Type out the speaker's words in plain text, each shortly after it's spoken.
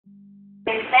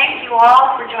Thank you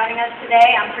all for joining us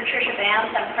today. I'm Patricia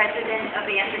Vance. I'm president of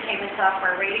the Entertainment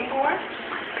Software Rating Board.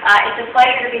 It's a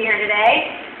pleasure to be here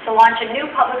today to launch a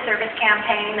new public service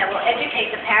campaign that will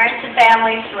educate the parents and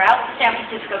families throughout the San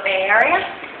Francisco Bay Area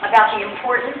about the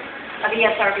importance of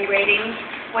ESRB ratings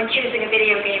when choosing a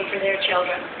video game for their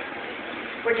children.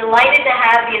 We're delighted to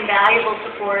have the invaluable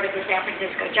support of the San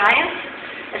Francisco Giants,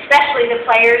 especially the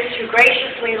players who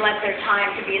graciously lent their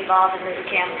time to be involved in this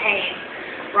campaign.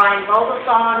 Ryan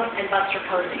Vogelsong and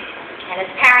Posey. And as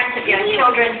parents of young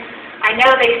children, I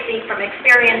know they speak from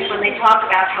experience when they talk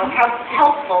about how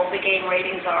helpful the game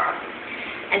ratings are.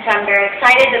 And so I'm very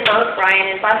excited that both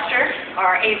Ryan and Buster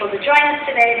are able to join us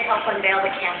today to help unveil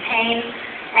the campaign,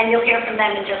 and you'll hear from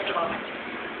them in just a moment.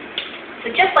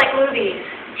 So just like movies,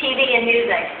 TV, and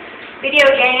music, video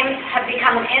games have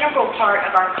become an integral part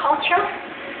of our culture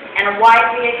and a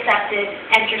widely accepted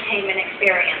entertainment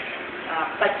experience.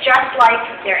 But just like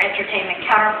their entertainment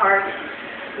counterparts,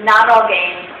 not all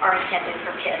games are intended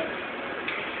for kids.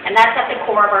 And that's at the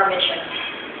core of our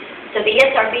mission. So the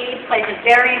ESRB plays a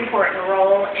very important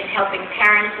role in helping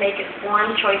parents make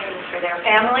informed choices for their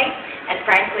family, and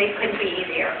frankly, couldn't be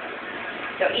easier.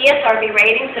 So ESRB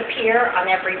ratings appear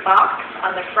on every box.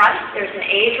 On the front, there's an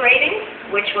age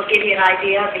rating, which will give you an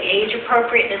idea of the age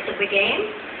appropriateness of the game.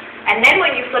 And then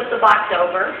when you flip the box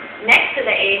over, next to the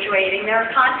age rating, there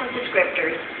are content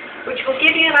descriptors, which will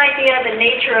give you an idea of the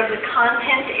nature of the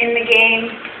content in the game,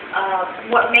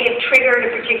 what may have triggered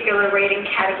a particular rating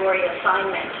category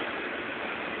assignment.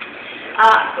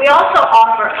 We also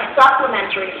offer a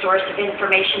supplementary source of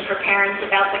information for parents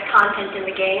about the content in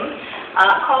the game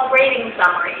called rating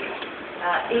summaries.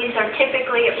 These are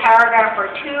typically a paragraph or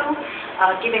two,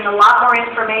 giving a lot more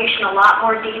information, a lot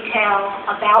more detail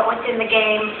about what's in the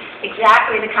game,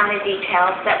 exactly the kind of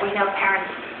details that we know parents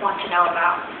want to know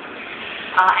about.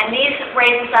 And these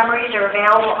rating summaries are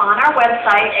available on our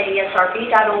website at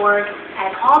esrb.org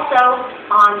and also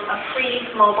on a free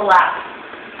mobile app.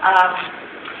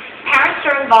 Parents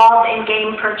are involved in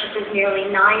game purchases nearly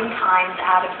 9 times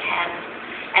out of 10.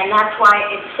 And that's why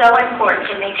it's so important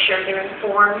to make sure they're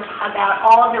informed about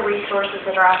all of the resources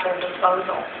that are at their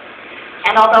disposal.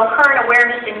 And although current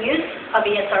awareness and use of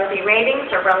ESRB ratings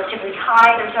are relatively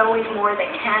high, there's always more that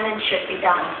can and should be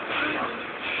done.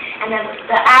 And then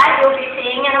the ad you'll be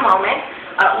seeing in a moment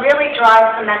really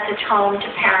drives the message home to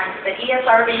parents that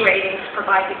ESRB ratings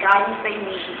provide the guidance they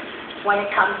need when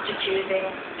it comes to choosing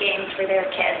games for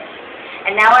their kids.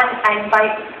 And now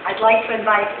I'd like to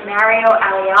invite Mario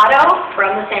Aliato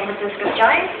from the San Francisco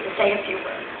Giants to say a few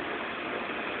words.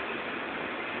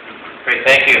 Great,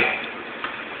 thank you.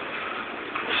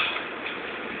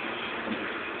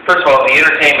 First of all, the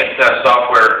Entertainment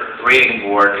Software Rating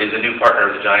Board is a new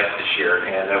partner of the Giants this year,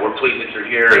 and we're pleased that you're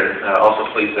here, and also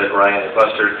pleased that Ryan and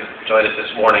Buster joined us this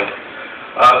morning.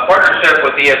 Partnership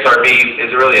with ESRB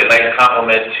is really a nice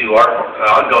complement to our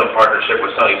ongoing partnership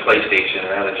with Sony PlayStation,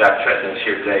 and I know that Jack Trenton is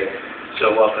here today,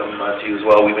 so welcome to you as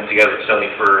well. We've been together with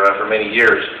Sony for many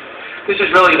years. This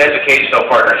is really an educational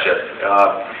partnership.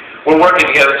 We're working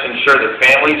together to ensure that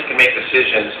families can make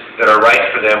decisions that are right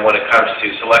for them when it comes to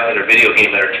selecting their video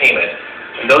game entertainment.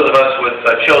 And those of us with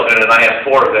children, and I have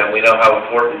 4 of them, we know how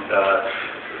important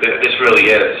this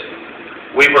really is.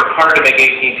 We work hard to make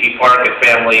AT&T Park a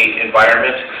family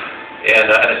environment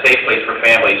and a safe place for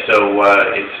families, so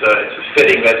it's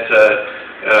fitting that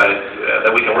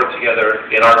that we can work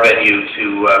together in our venue to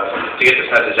get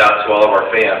this message out to all of our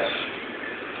fans.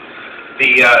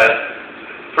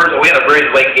 First of all, we had a very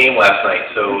late game last night,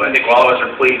 so I think all of us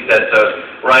are pleased that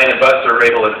Ryan and Buster were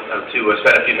able to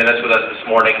spend a few minutes with us this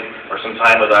morning, or some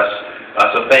time with us.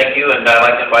 So thank you, and I'd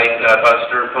like to invite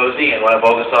Buster Posey and Ryan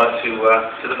Vogelsong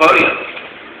to the podium.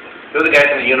 They're the guys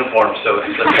in the uniform, so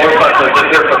it's more fun to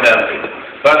hear from them.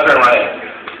 Buster and Ryan.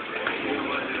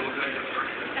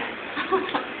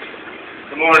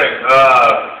 Good morning.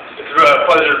 It's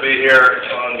a pleasure to be here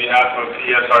on behalf of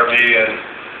ESRB, and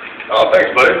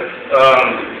thanks, buddy.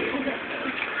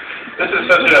 This is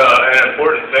such an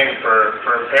important thing for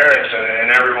parents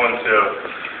and everyone to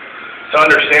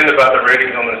understand about the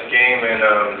ratings on this game, and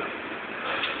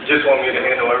you just want me to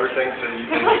handle everything so you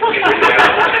can handle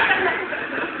it.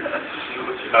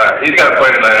 Alright, he's got a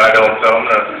play tonight, I don't, so I'm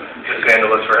going to just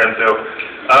handle this for him too.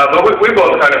 But we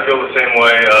both kind of feel the same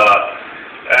way.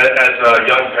 As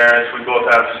young parents, we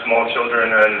both have small children,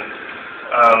 and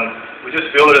we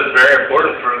just feel that it's very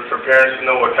important for parents to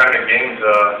know what kind of games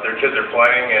their kids are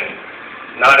playing,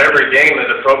 and not every game is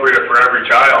appropriate for every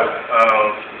child.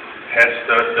 Hence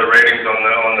the ratings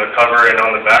on the cover and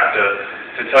on the back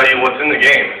to tell you what's in the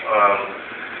game.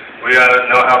 we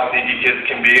know how sneaky kids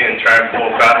can be and try and pull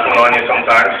a fast one on you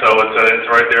sometimes, so it's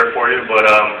right there for you. But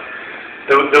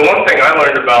the one thing I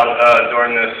learned about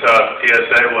during this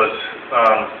PSA was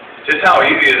just how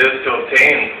easy it is to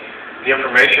obtain the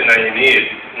information that you need,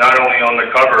 not only on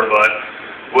the cover, but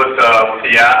with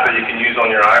the app that you can use on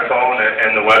your iPhone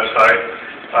and the website.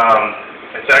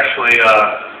 It's actually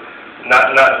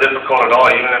not difficult at all,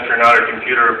 even if you're not a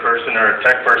computer person or a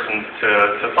tech person,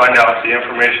 to find out the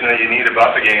information that you need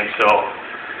about the game. So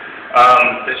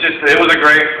it was a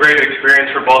great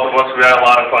experience for both of us. We had a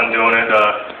lot of fun doing it.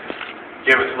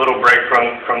 Gave us a little break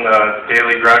from the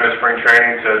daily grind of spring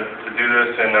training to do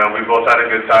this, and we both had a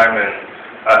good time, and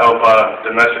I hope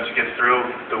the message gets through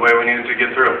the way we need it to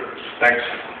get through. Thanks.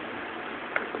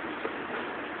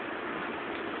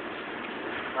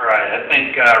 All right, I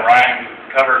think Ryan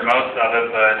covered most of it,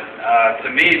 but to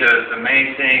me, the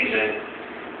main thing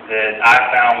that I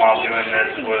found while doing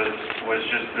this was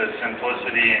just the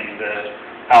simplicity and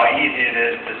how easy it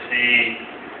is to see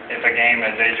if a game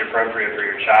is age appropriate for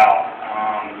your child.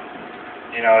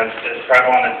 You know, as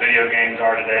prevalent as video games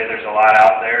are today, there's a lot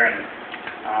out there, and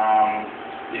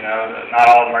you know,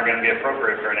 not all of them are going to be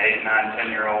appropriate for an 8, 9,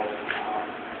 10-year-old.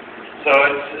 So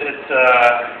it's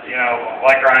you know,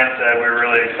 like Ryan said, we're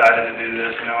really excited to do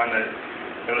this, knowing that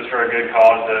it was for a good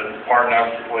cause to partner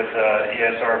up with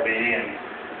ESRB, and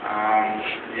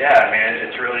yeah, I mean,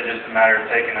 it's really just a matter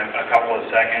of taking a couple of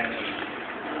seconds.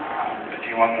 If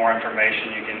you want more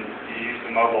information, you can use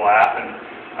the mobile app, and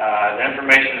the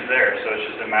information is there, so it's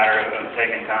just a matter of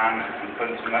taking time and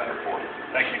putting some effort forward.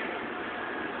 Thank you.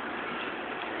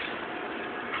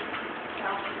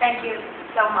 Well, thank you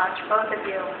so much, both of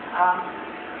you. I'm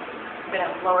going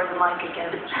to lower the mic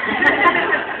again.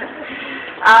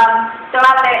 So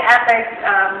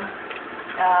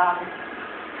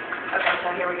okay, so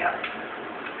here we go.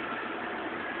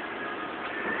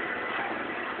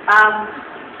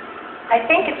 I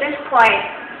think at this point,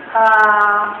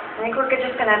 I think we're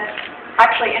just going to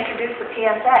actually introduce the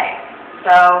PSA.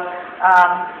 So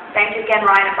thank you again,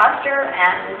 Ryan and Buster,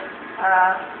 and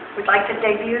we'd like to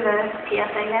debut the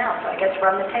PSA now, so I guess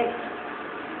we're on the tape.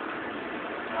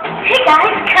 Hey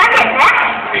guys, can I get that?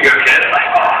 Here you go, kid.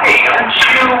 Hey, aren't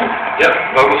you? Yep,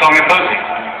 Vogelsong and Posey.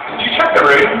 Did you check the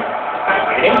rating?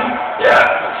 Rating?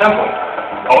 Yeah, simple.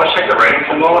 Always check the rating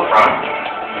symbol on the front,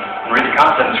 and read the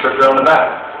content descriptor on the back.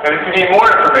 And if you need more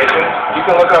information, you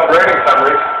can look up rating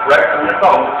summaries right from your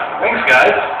phone. Thanks,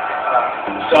 guys.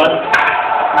 Son,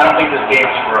 I don't think this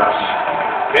game's for us.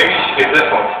 Maybe you should get this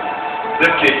one.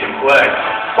 This kid can play.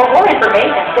 For more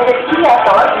information, visit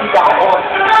ESRB.org.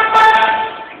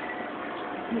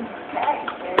 Okay,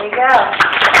 there we go.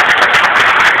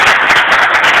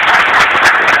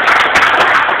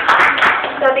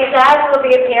 So these ads will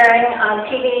be appearing on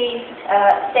TV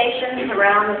stations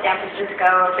around the San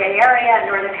Francisco Bay Area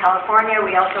and Northern California.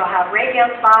 We also have radio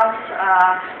spots.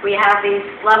 We have these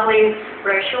lovely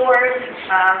brochures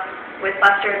with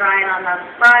Buster and Ryan on the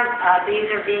front. These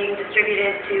are being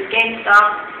distributed to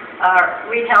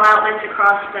GameStop retail outlets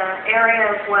across the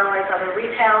area, as well as other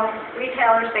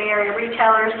retailers, Bay Area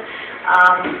retailers.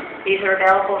 These are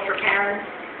available for parents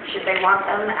should they want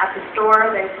them at the store.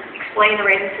 They explain the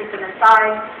rating system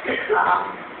inside,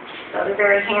 so they're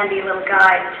very handy little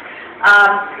guides.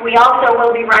 We also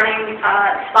will be running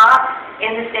spots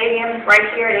in the stadium right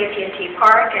here at AT&T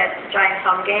Park at Giants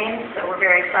home games, so we're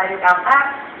very excited about that.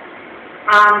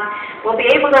 We'll be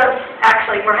able to,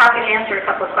 actually, we're happy to answer a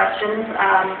couple of questions,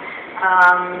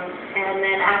 and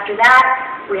then after that,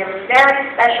 we have a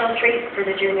very special treat for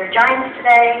the Junior Giants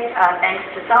today, thanks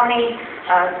to Sony.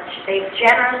 They've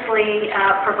generously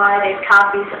provided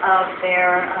copies of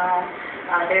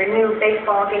their new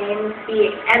baseball game,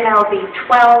 MLB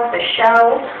 12, the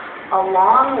show,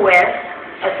 along with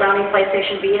a Sony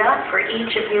PlayStation Vita for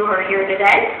each of you who are here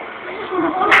today.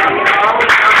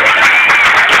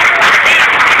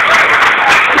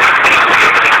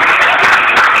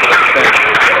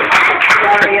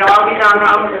 You'll all be going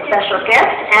home with a special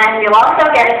gift, and you'll also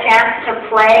get a chance to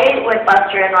play with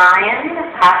Buster and Ryan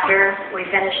after we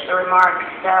finish the remarks.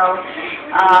 So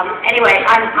anyway,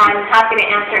 I'm happy to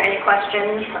answer any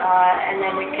questions, and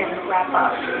then we can wrap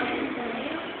up.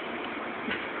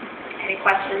 Any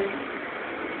questions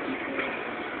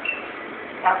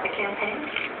about the campaign?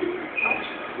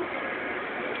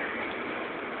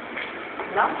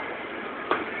 No?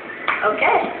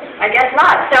 Okay, I guess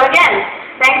not. So again,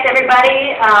 thanks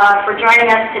everybody for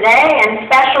joining us today, and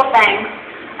special thanks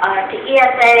To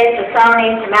ESA, to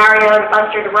Sony, to Mario, to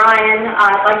Buster, to Ryan,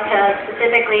 I'd like to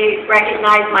specifically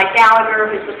recognize Mike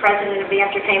Gallagher, who's the president of the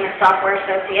Entertainment Software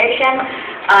Association.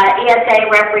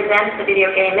 ESA represents the video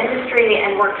game industry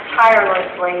and works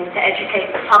tirelessly to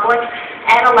educate the public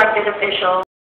and elected officials